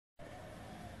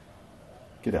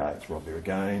G'day, it's Rob here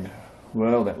again.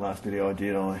 Well, that last video I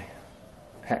did, I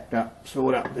hacked up,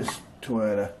 sawed up this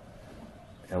Toyota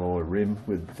alloy rim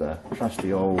with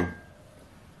trusty old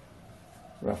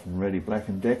rough and ready Black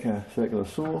 & Decker circular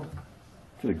saw.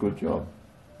 Did a good job,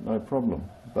 no problem,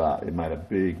 but it made a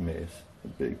big mess, a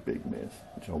big mess,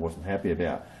 which I wasn't happy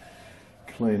about,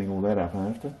 cleaning all that up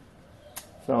after.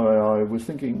 So I was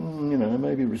thinking, you know,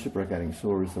 maybe reciprocating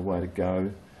saw is the way to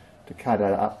go, to cut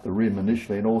up the rim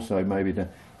initially, and also maybe to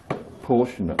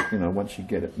portion it, you know, once you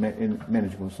get it in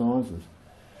manageable sizes.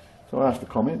 So I asked for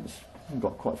comments and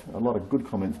got quite a lot of good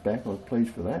comments back. I was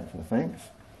pleased for that, so thanks.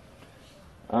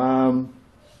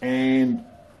 And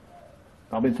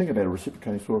I've been thinking about a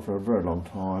reciprocating saw for a very long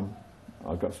time.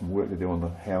 I've got some work to do on the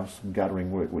house, some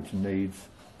guttering work which needs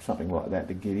something like that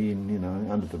to get in, you know,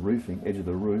 under the roofing, edge of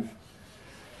the roof.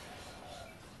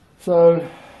 So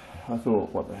I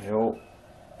thought, what the hell,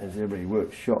 as every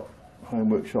home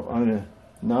workshop owner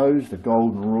knows, the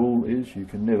golden rule is you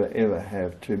can never ever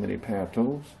have too many power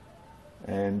tools,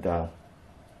 and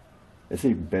it's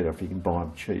even better if you can buy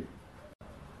them cheap.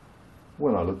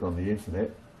 When I looked on the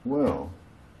internet, well,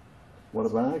 what a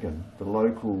bargain. The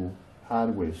local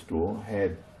hardware store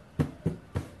had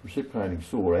reciprocating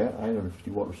saw out, 850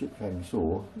 watt reciprocating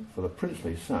saw, for the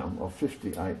princely sum of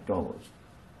 $58.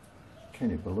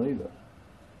 Can you believe it?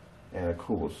 And of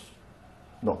course,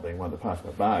 not being one to pass my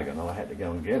bargain, I had to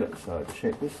go and get it, so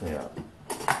check this out.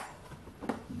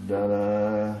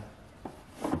 Ta-da!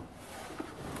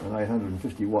 An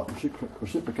 850 watt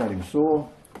reciprocating saw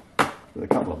with a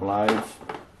couple of blades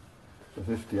for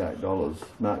 $58,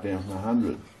 marked down from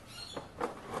 100.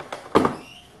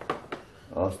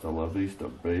 Hasta la vista,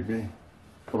 baby.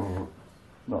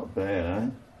 Not bad, eh?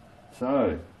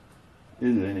 So,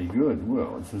 is it any good?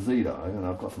 Well, it's Ozito, and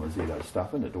I've got some Ozito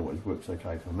stuff in it. It always works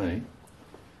okay for me.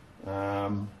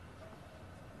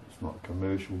 It's not a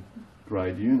commercial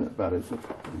grade unit, but it's a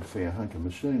pretty fair hunk of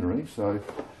machinery, so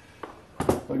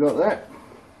I got that.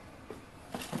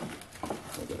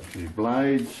 I've got a few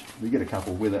blades. You get a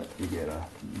couple with it. You get a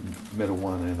metal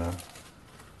one and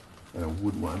a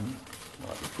wood one. I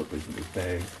just put these in this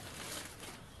bag.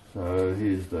 So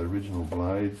here's the original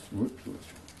blades. Whoops,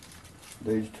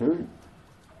 these two.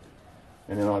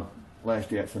 And then I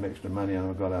lashed out some extra money and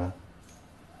I've got a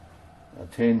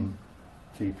 10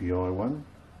 TPI one.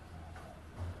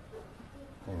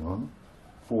 Hang on,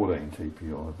 14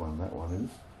 TPI one, that one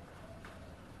is.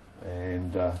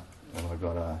 And I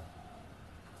got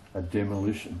a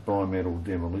demolition, bimetal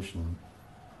demolition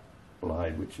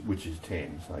blade, which is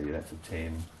 10. So yeah, that's a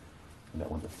 10, and that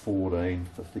one's a 14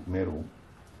 for thick metal.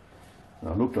 And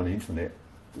I looked on the internet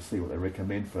to see what they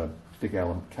recommend for thick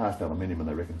cast aluminium, and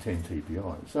they reckon 10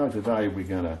 TPI. So today we're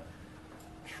going to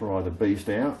try the beast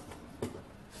out,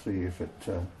 see if it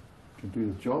can do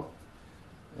the job,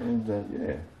 and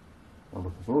yeah, I'm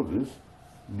looking forward to this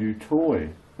new toy.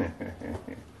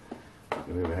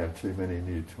 You never have too many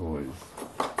new toys.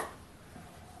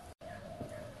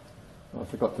 I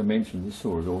forgot to mention this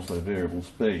saw is also variable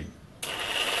speed.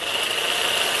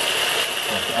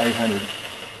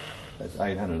 That's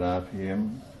 800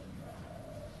 RPM,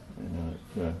 and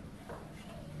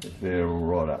it's variable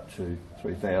right up to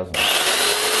 3000.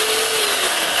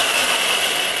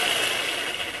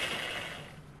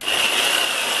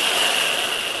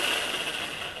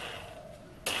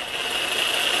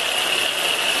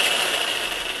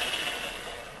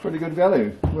 Pretty good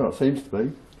value. Well, it seems to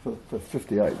be for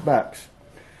 $58.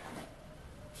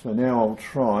 So now I'll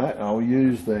try it. I'll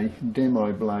use the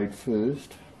demo blade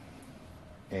first,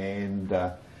 and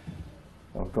I've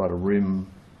got a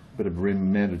bit of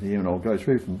rim mounted here, and I'll go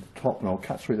through from the top and I'll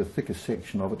cut through the thickest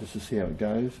section of it just to see how it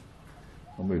goes.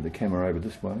 I'll move the camera over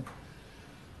this way,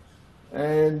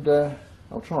 and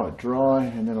I'll try it dry,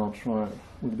 and then I'll try it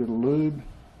with a bit of lube.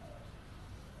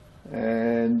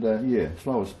 And yeah,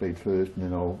 slower speed first, and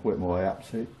then I'll work my way up,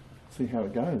 see how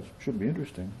it goes. Should be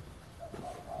interesting.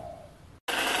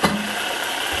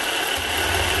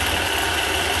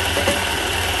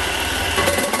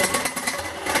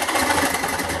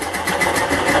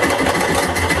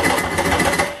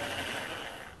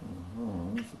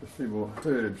 Let's look a few more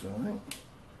herbs, I think.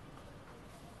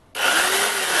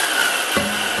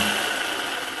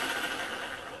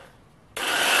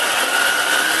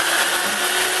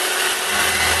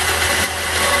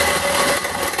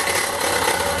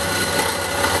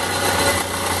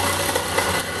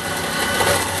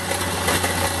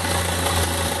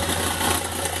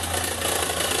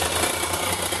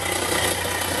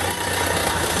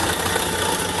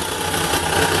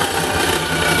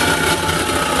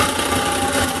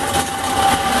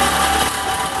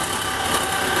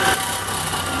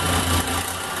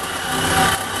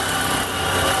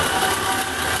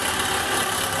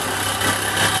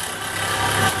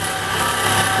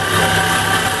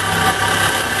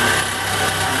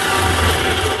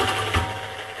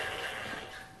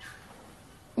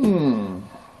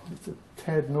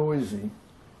 tad noisy.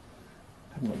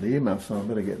 Haven't got the earmuffs on, I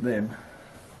better get them.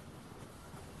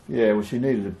 Yeah, well, she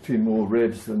needed a few more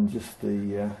revs than just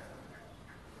the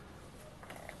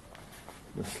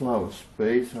slower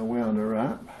speed, so I wound her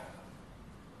up.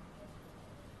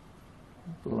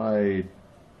 Blade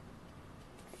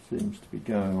seems to be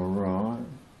going alright.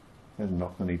 Hasn't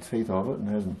knocked any teeth off it and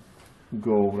hasn't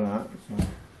galled up. So.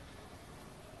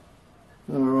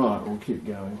 Alright, we'll keep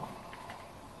going.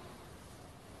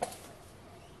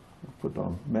 I'll put it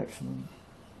on maximum.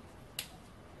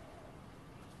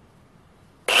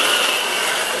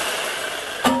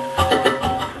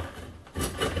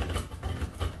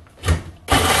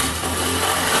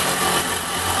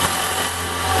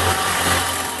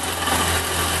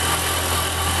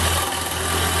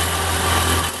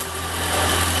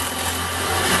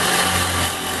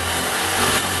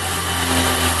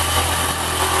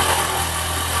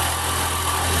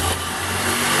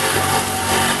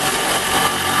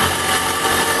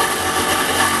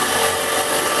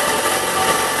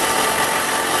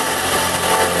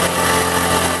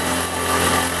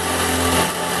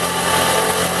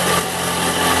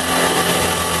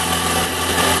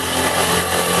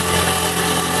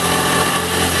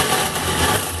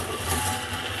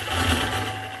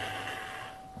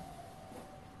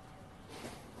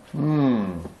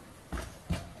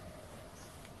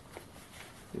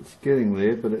 It's getting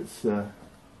there, but it's not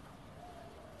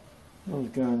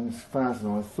going as fast as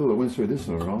I thought. It went through this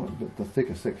alright, but the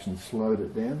thicker section slowed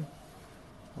it down.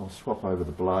 I'll swap over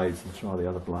the blades and try the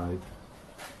other blade.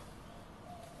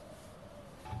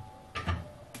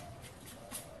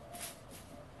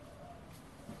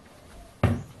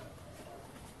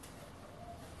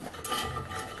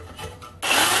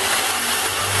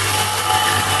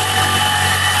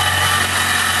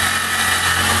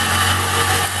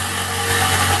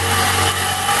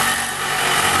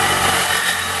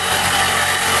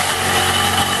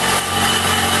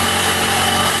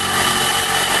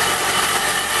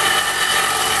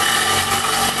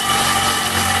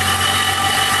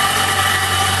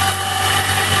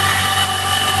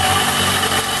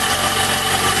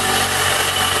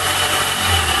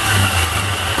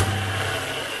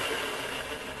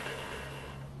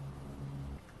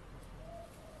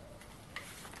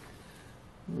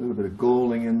 A little bit of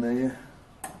galling in there.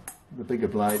 The bigger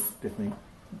blade definitely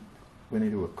went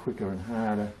into it quicker and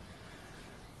harder.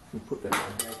 We'll put that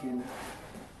one back in.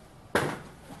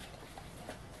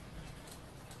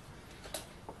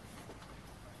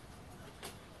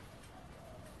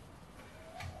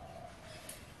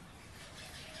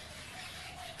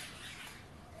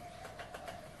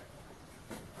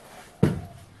 Let's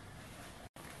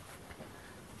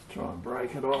try and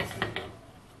break it off.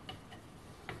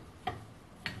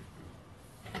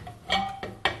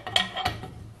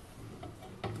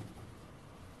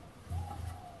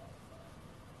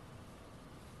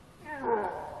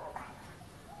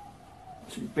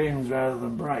 She bends rather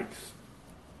than breaks.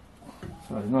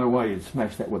 So there's no way you'd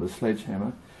smash that with a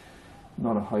sledgehammer.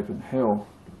 Not a hope in hell.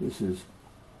 This is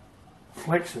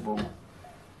flexible.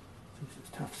 This is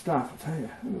tough stuff, I tell you.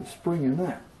 Look at the spring in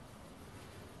that.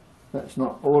 That's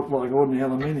not like ordinary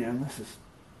aluminium. This is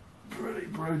pretty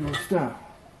brutal stuff.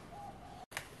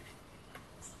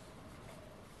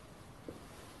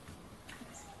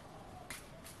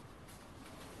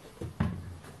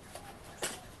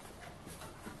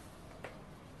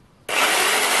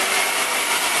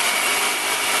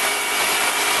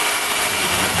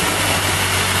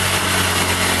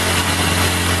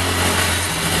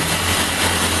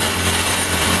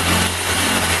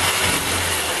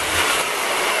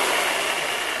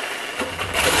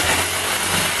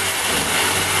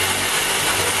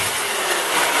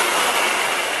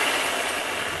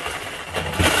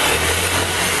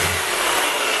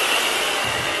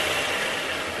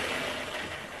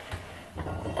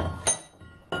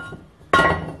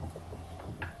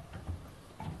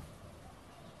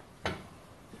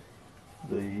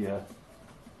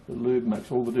 The lube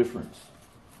makes all the difference.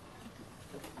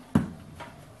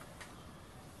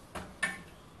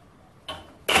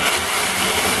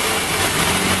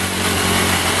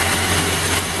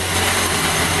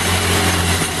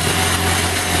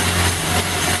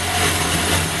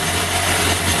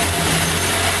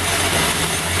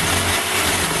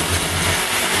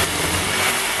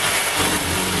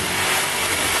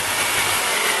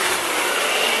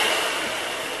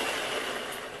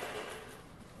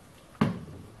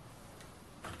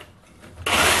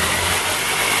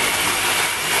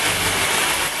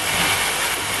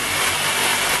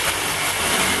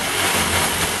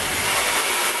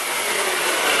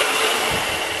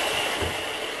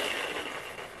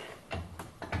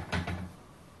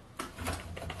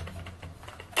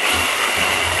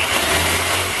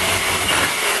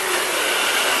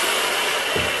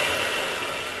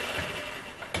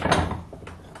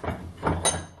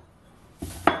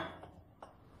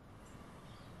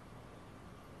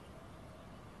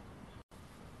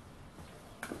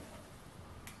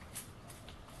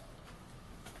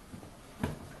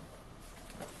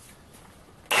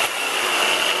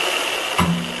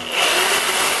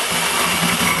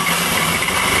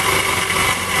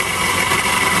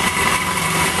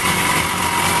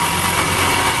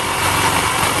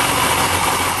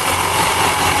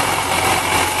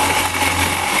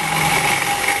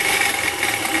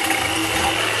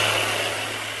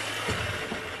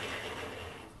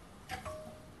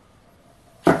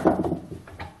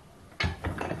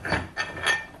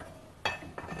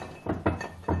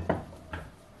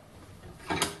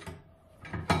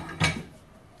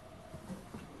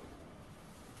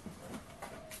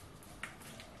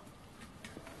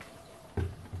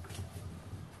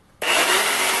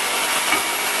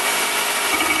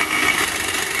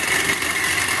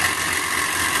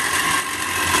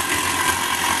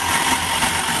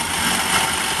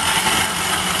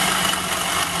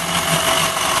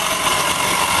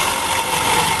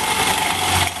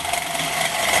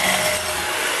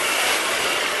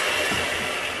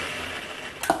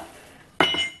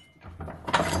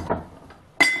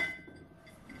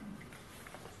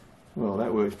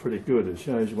 works pretty good. It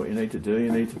shows you what you need to do.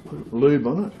 You need to put lube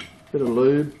on it, bit of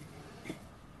lube,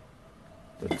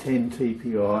 the 10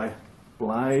 TPI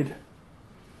blade,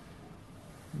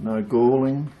 no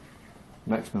galling,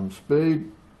 maximum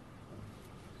speed,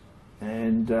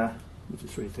 and which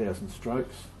is 3,000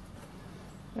 strokes,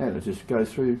 and it just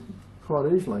goes through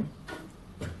quite easily.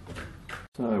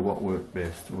 So what worked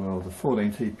best? Well, the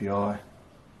 14 TPI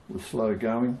was slow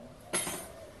going.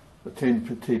 The 10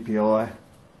 TPI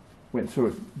went through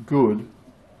it good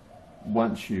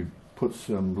once you put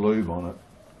some lube on it.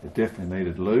 It definitely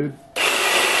needed lube. The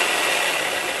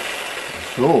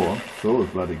saw was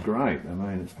bloody great. I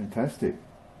mean, it's fantastic.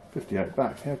 58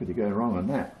 bucks, how could you go wrong on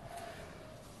that?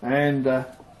 And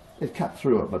it cut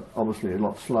through it, but obviously a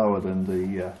lot slower than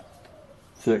the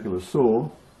circular saw.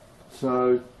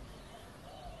 So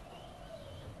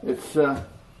it's a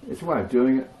way of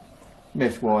doing it.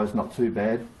 Mesh-wise, not too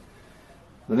bad.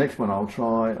 The next one I'll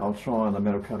try on the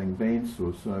metal cutting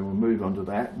bandsaw, so we'll move on to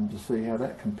that and to see how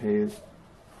that compares.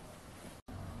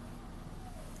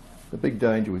 The big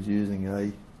danger with using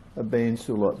a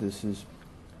bandsaw like this is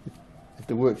if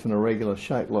it works in a regular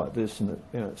shape like this and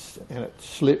it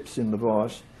slips in the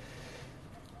vise,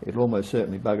 it'll almost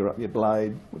certainly bugger up your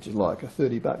blade, which is like a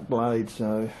 30-buck blade.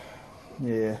 So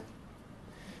yeah,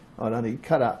 I'd only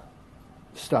cut up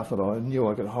stuff that I knew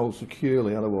I could hold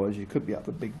securely, otherwise you could be up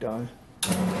a big dough.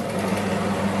 I've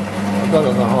got it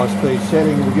on the high speed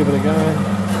setting, we'll give it a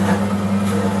go.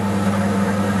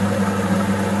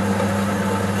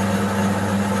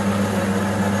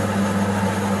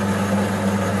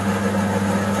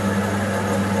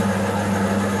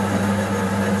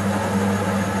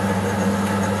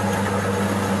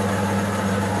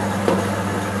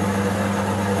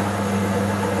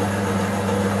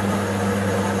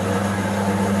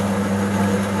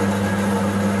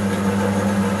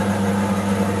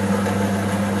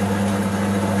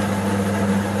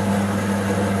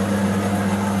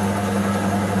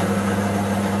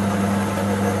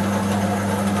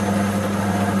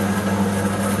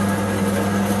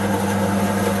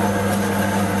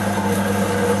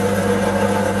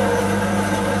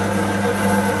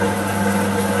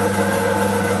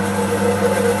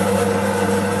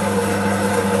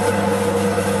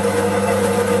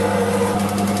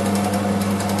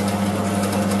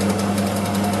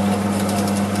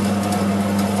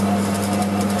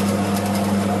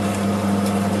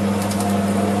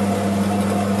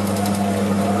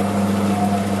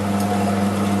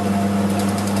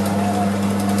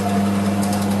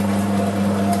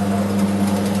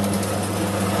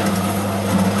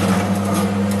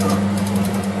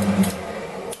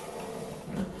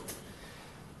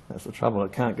 That's the trouble,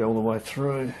 it can't go all the way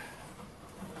through.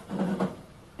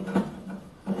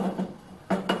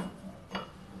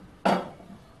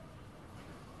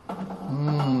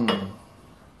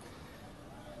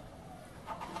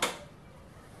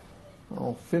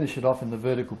 I'll finish it off in the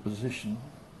vertical position.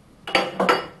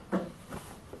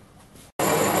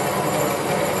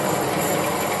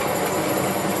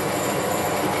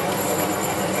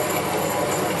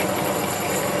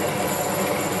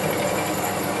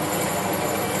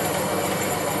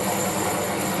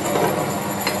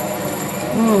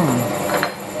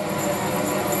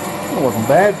 That wasn't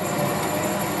bad.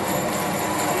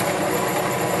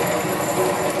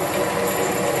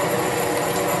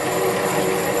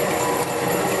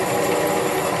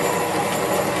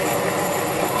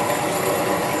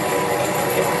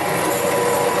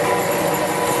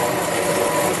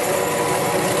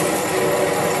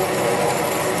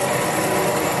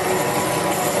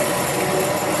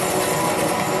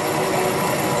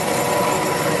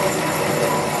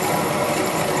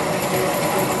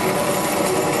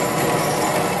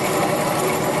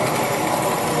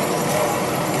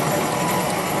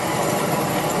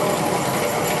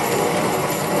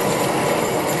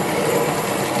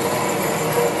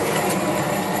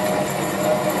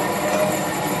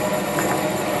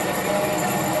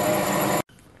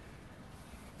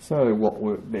 So what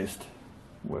worked best?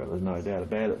 Well, there's no doubt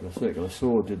about it, the circular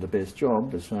saw did the best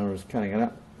job as far as cutting it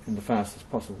up in the fastest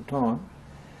possible time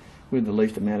with the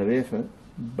least amount of effort,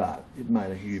 but it made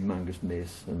a humongous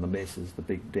mess, and the mess is the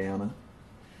big downer.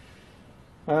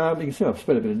 You can see I've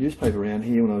spread a bit of newspaper around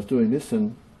here when I was doing this,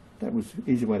 and that was an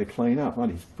easy way to clean up. I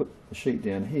just put the sheet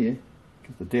down here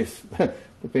because the desk,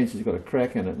 the bench has got a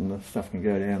crack in it and the stuff can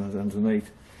go down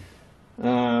underneath.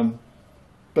 But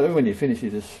when you finish,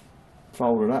 you just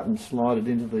fold it up and slide it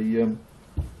into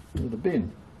the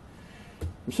bin.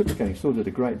 Reciprocating still did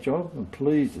a great job. I'm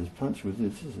pleased as punch with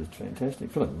this. This is fantastic.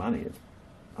 For the money, it's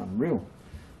unreal.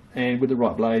 And with the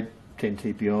right blade, 10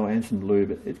 TPI and some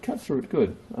lube. It cuts through it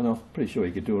good, and I'm pretty sure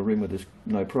you could do a rim with this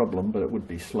no problem, but it would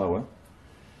be slower.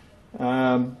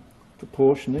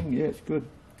 Proportioning, yeah, it's good.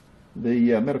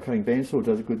 The metal cutting bandsaw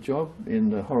does a good job in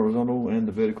the horizontal and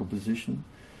the vertical position,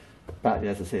 but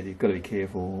as I said, you've got to be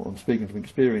careful. I'm speaking from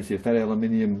experience. If that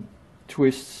aluminium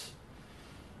twists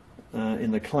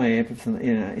in the clamp, if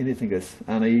anything that's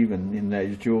uneven in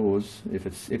those jaws, if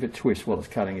it twists while it's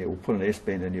cutting, it will put an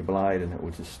S-bend in your blade and it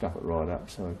will just stuff it right up.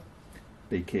 So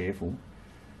be careful.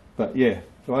 But yeah,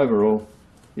 so overall,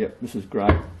 yep, this is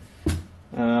great.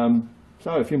 So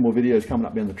a few more videos coming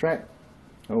up down the track.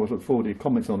 I always look forward to your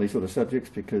comments on these sort of subjects,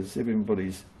 because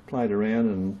everybody's played around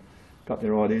and got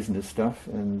their ideas and this stuff,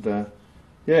 and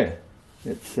yeah,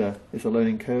 it's a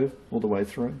learning curve all the way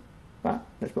through, but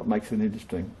that's what makes it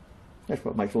interesting. That's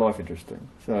what makes life interesting.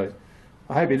 So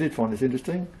I hope you did find this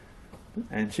interesting,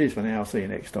 and cheers for now. I'll see you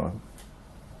next time.